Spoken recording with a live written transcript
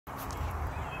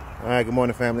All right, good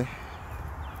morning, family.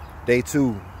 Day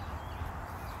two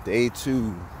of the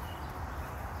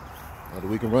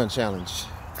We Can Run challenge.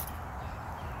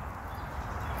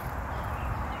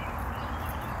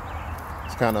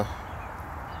 It's kind of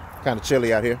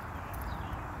chilly out here.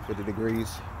 50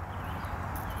 degrees.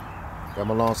 Got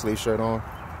my long sleeve shirt on.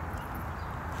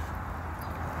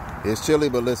 It's chilly,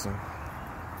 but listen,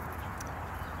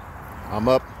 I'm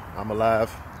up, I'm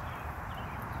alive,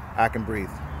 I can breathe.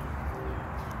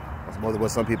 That's more than what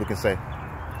some people can say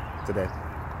today.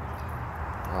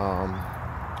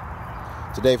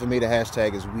 Today for me, the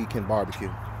hashtag is We Can Barbecue.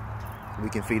 We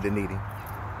can feed the needy.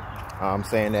 I'm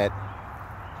saying that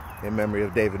in memory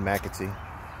of David McAtee.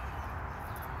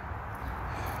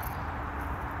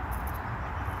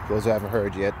 Those who haven't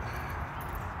heard yet,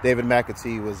 David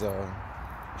McAtee was a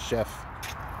chef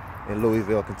in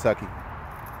Louisville, Kentucky.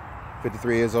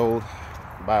 53 years old,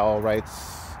 by all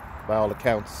rights, by all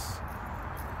accounts.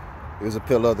 He was a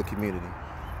pillar of the community.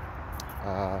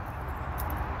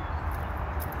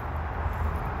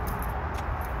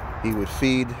 He would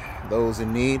feed those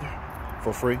in need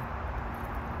for free.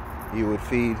 He would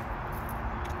feed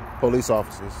police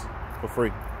officers for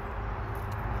free.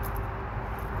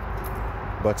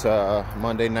 But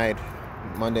Monday midnight,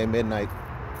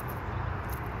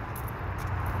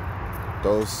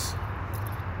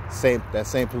 that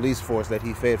same police force that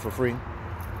he fed for free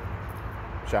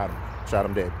shot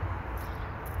him dead.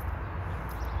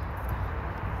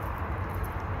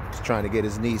 He's trying to get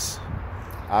his niece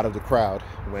out of the crowd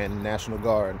when National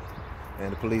Guard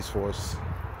and the police force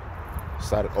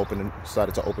started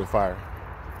to open fire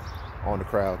on the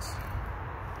crowds.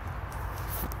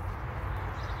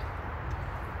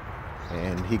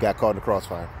 And he got caught in the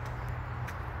crossfire.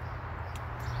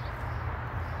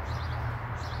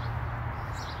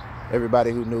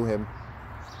 Everybody who knew him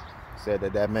said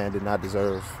that that man did not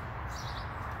deserve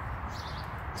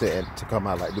to go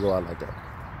out like that.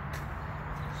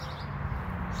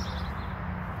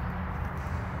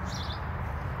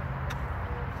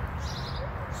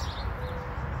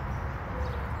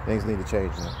 Things need to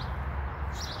change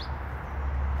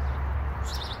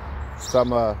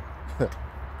now.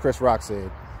 Chris Rock said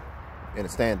in a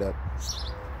stand-up,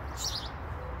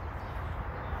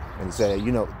 and he said,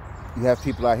 you have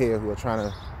people out here who are trying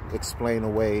to explain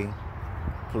away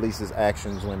police's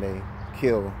actions when they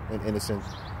kill an innocent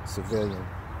civilian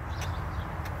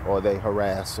or they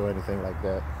harass or anything like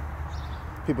that.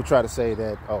 People try to say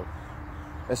that, oh,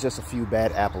 that's just a few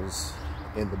bad apples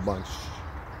in the bunch.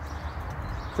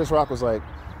 Chris Rock was like,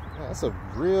 yeah, that's a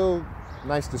real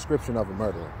nice description of a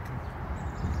murderer.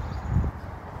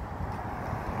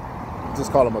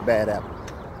 Just call him a bad apple.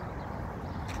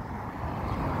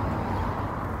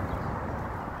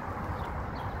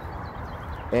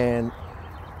 And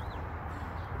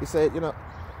he said,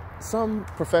 some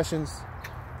professions,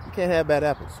 you can't have bad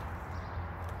apples.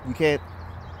 You can't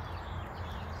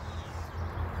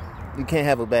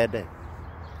have a bad day.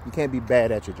 You can't be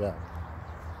bad at your job.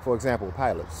 For example,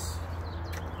 pilots.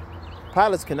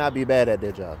 Pilots cannot be bad at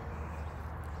their job.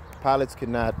 Pilots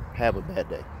cannot have a bad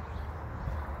day.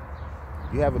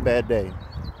 You have a bad day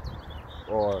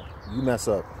or you mess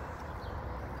up,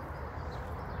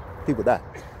 people die.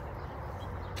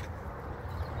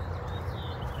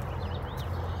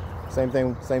 Same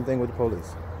thing with the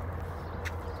police.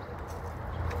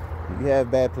 You have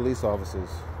bad police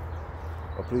officers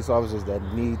or police officers that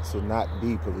need to not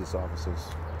be police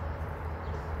officers.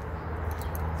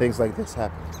 Things like this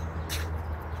happen.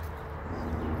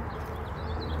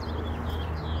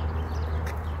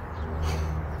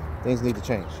 Things need to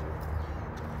change.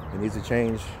 It needs to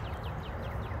change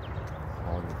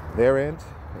on their end.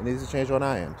 It needs to change on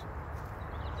our end.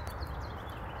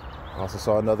 I also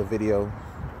saw another video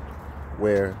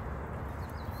where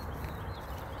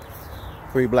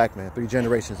three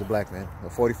generations of black men, a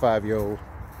 45-year-old,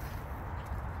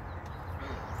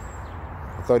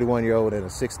 a 31-year-old, and a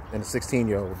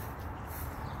 16-year-old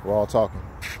were all talking.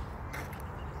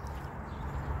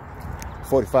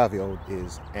 45-year-old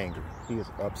is angry. He is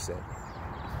upset.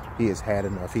 He has had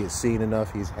enough. He has seen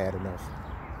enough. He's had enough.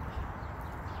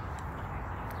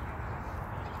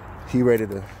 He ready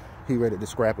to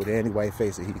scrap with any white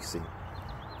face that he can see.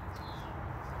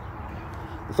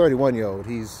 The 31-year-old,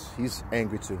 he's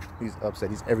angry too. He's upset.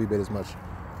 He's every bit as much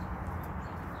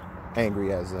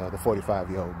angry as the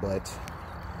 45-year-old, but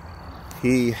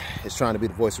he is trying to be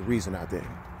the voice of reason out there.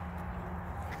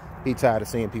 He tired of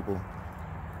seeing people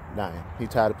dying. He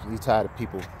tired of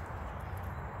people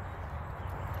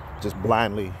just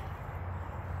blindly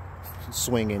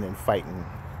swinging and fighting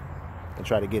and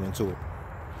try to get into it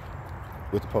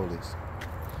with the police.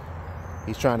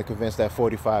 He's trying to convince that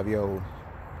 45-year-old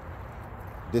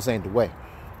this ain't the way.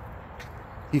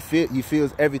 He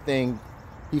feels everything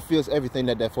that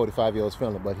 45-year-old's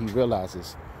feeling, but he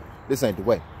realizes this ain't the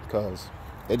way, because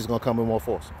they're just gonna come in more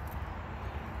force.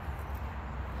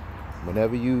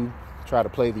 Whenever you try to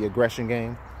play the aggression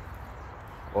game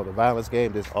or the violence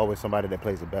game, there's always somebody that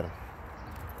plays it better.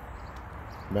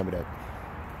 Remember that.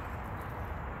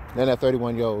 Then that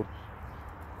 31-year-old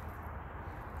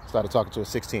started talking to a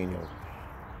 16-year-old.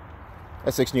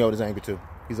 That 16-year-old is angry too.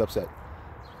 He's upset.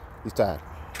 He's tired.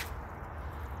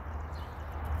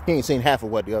 He ain't seen half of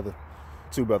what the other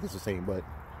two brothers have seen, but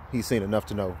he's seen enough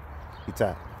to know he's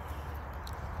tired.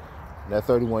 And that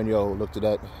 31-year-old looked at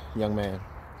that young man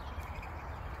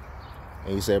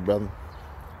and he said, brother,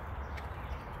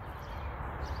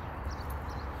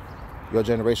 your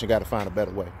generation got to find a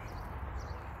better way.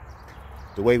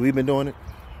 The way we've been doing it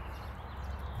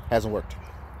hasn't worked.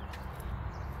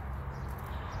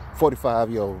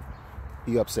 45-year-old,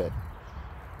 he upset.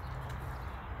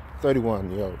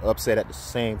 31-year-old upset at the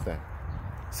same thing.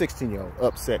 16-year-old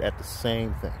upset at the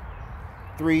same thing.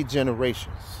 3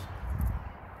 generations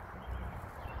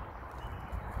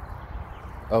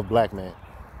of black men.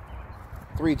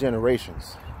 3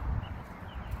 generations.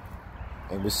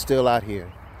 And we're still out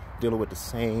here dealing with the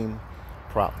same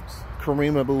problems.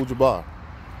 Kareem Abdul-Jabbar,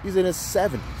 he's in his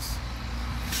 70s.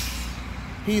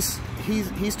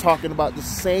 He's talking about the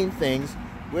same things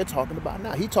we're talking about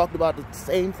now. He talked about the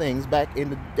same things back in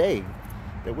the day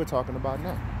that we're talking about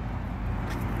now.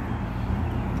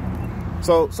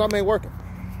 So something ain't working.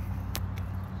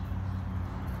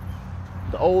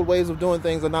 The old ways of doing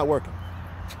things are not working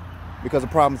because the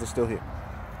problems are still here.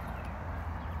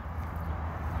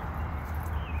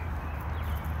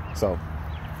 So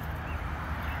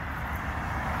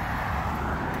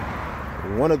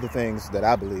one of the things that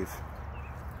I believe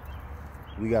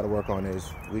we got to work on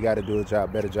is we got to do a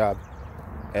better job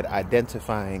at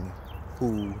identifying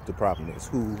who the problem is,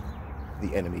 who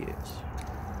the enemy is.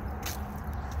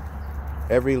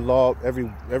 Every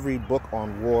book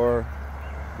on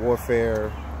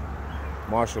warfare,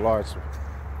 martial arts,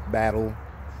 battle,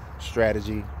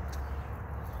 strategy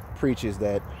preaches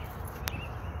that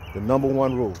the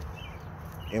 #1 rule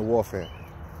in warfare: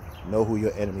 know who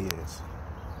your enemy is.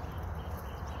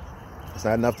 It's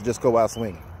not enough to just go out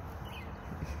swinging.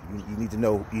 You need to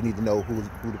know. You need to know who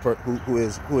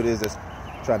it is that's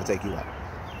trying to take you out.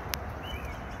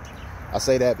 I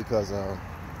say that because a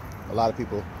lot of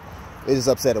people, they just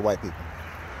upset at white people.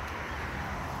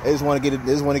 They just want to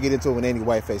get into it with any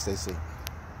white face they see.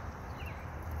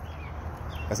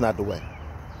 That's not the way.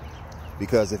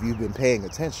 Because if you've been paying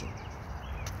attention,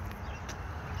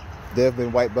 there have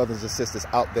been white brothers and sisters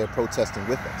out there protesting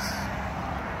with us.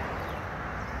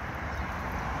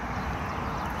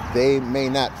 They may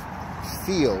not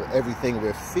feel everything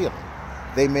we're feeling.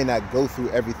 They may not go through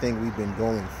everything we've been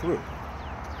going through.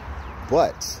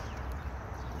 But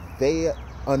they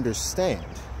understand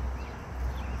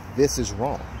this is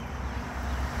wrong.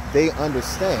 They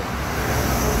understand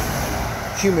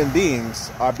human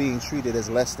beings are being treated as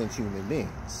less than human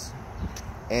beings.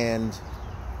 And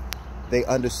they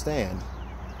understand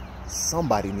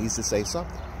somebody needs to say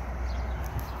something.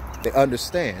 They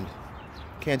understand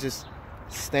can't just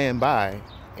stand by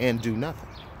and do nothing.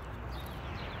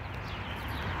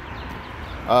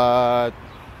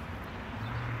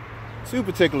 Two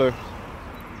particular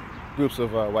groups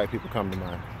of white people come to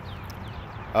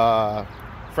mind.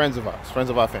 Friends of ours, friends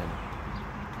of our family.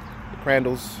 The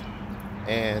Crandalls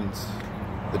and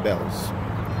the Bells.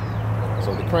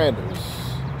 So the Crandalls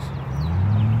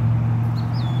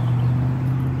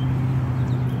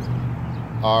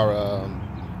are a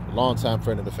longtime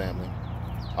friend of the family,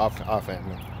 our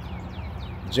family.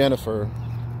 Jennifer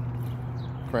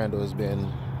Crandall has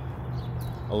been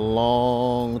a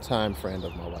long-time friend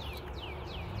of my wife.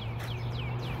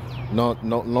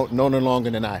 Known her longer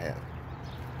than I have.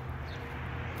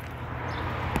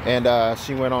 And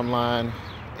she went online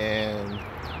and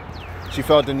she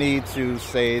felt the need to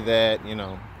say that, you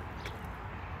know,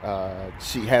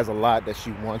 she has a lot that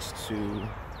she wants to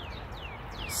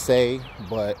say,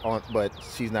 but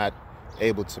she's not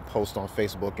able to post on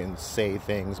Facebook and say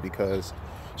things because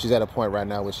she's at a point right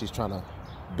now where she's trying to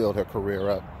build her career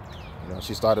up. You know,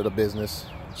 she started a business.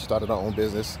 She started her own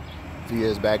business a few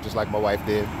years back, just like my wife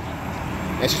did.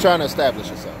 And she's trying to establish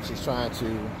herself. She's trying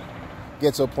to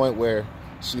get to a point where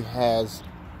she has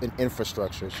an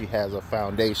infrastructure. She has a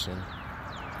foundation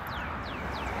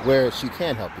where she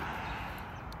can help people.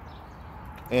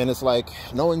 And it's like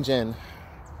knowing Jen,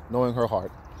 knowing her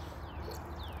heart.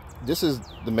 This is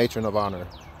the matron of honor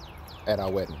at our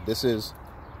wedding. This is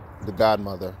the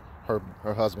godmother,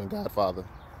 her husband, godfather,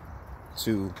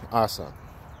 to our son,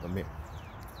 Amir.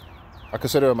 I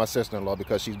consider her my sister-in-law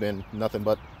because she's been nothing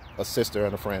but a sister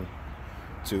and a friend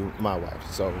to my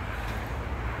wife. So,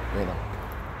 you know,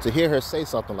 to hear her say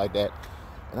something like that,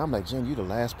 and I'm like, Jen, you're the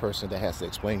last person that has to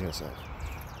explain yourself.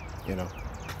 You know,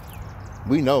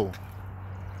 we know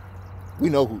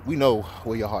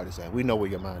where your heart is at. We know where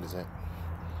your mind is at,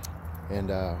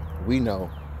 and we know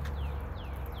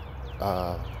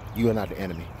you are not the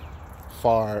enemy.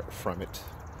 Far from it.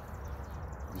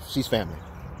 She's family.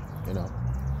 You know,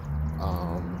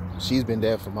 she's been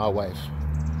there for my wife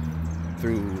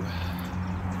through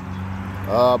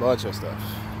a bunch of stuff.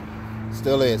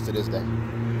 Still is to this day.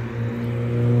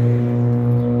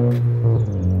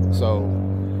 So,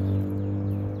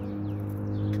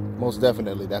 most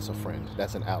definitely, that's a friend.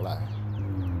 That's an ally.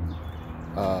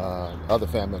 Other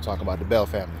family, I'm talking about the Bell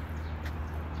family.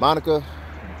 Monica,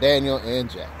 Daniel, and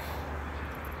Jack.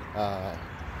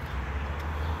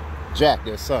 Jack,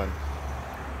 their son,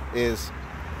 is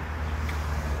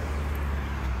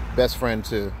best friend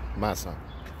to my son.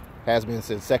 Has been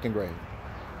since 2nd grade.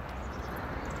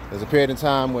 There's a period in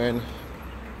time when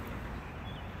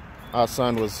our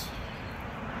son was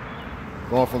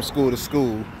going from school to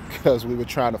school because we were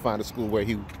trying to find a school where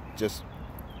he just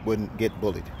wouldn't get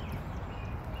bullied.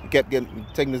 He kept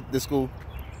taking this school,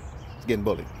 he's getting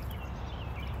bullied.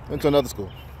 Went to another school,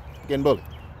 getting bullied.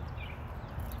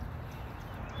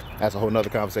 That's a whole nother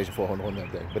conversation for a whole nother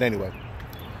day. But anyway,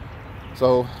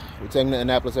 so we're taking the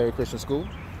Annapolis Area Christian School.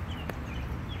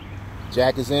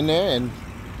 Jack is in there, and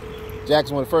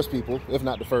Jack's one of the first people, if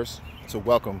not the first, to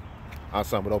welcome our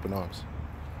son with open arms.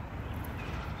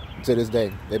 To this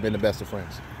day, they've been the best of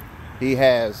friends. He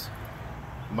has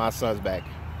my son's back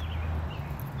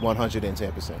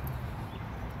 110%.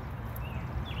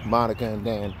 Monica and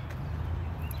Dan,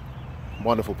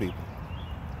 wonderful people.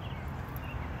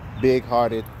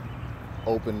 Big-hearted,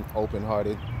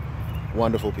 open-hearted,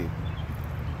 wonderful people.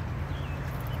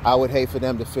 I would hate for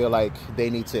them to feel like they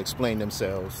need to explain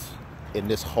themselves in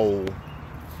this whole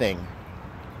thing,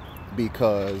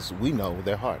 because we know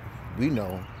their heart. We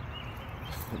know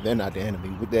they're not the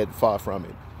enemy. They're far from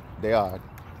it. They are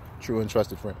true and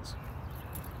trusted friends.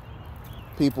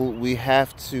 People, we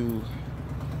have to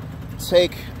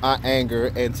take our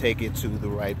anger and take it to the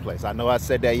right place. I know I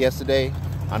said that yesterday.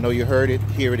 I know you heard it.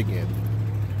 Hear it again.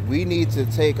 We need to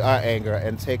take our anger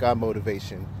and take our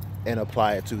motivation and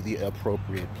apply it to the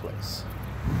appropriate place.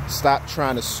 Stop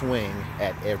trying to swing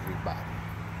at everybody.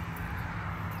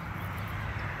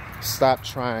 Stop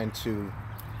trying to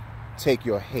take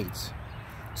your hate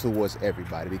towards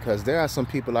everybody, because there are some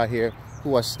people out here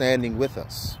who are standing with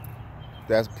us.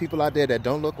 There's people out there that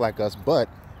don't look like us, but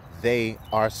they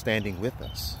are standing with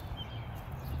us.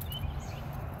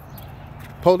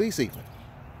 Police even.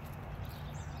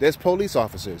 There's police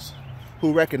officers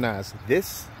who recognize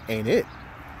this ain't it.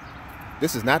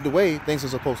 This is not the way things are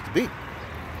supposed to be.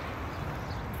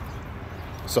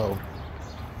 So,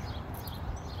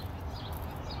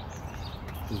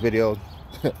 this video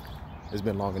has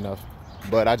been long enough,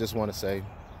 but I just want to say,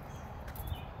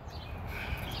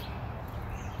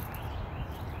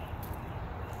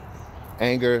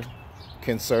 anger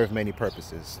can serve many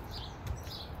purposes,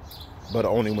 but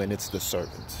only when it's the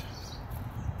servant.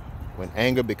 When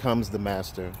anger becomes the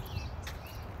master,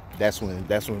 that's when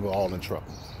we're all in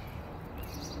trouble.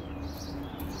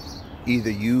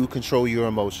 Either you control your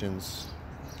emotions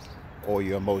or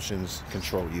your emotions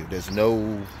control you. There's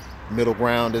no middle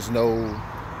ground. There's no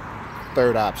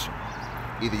third option.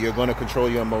 Either you're going to control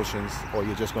your emotions or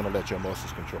you're just going to let your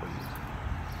emotions control you.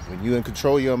 When you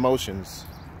control your emotions,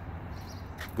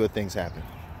 good things happen.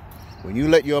 When you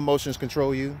let your emotions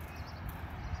control you,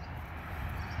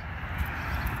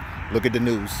 look at the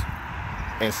news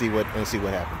and see what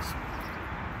happens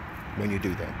when you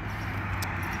do that.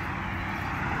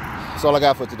 That's all I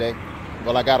got for today.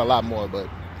 Well, I got a lot more, but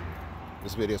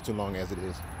this video is too long as it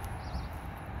is.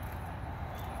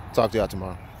 Talk to y'all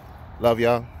tomorrow. Love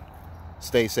y'all.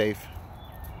 Stay safe.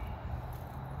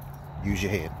 Use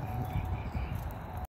your head.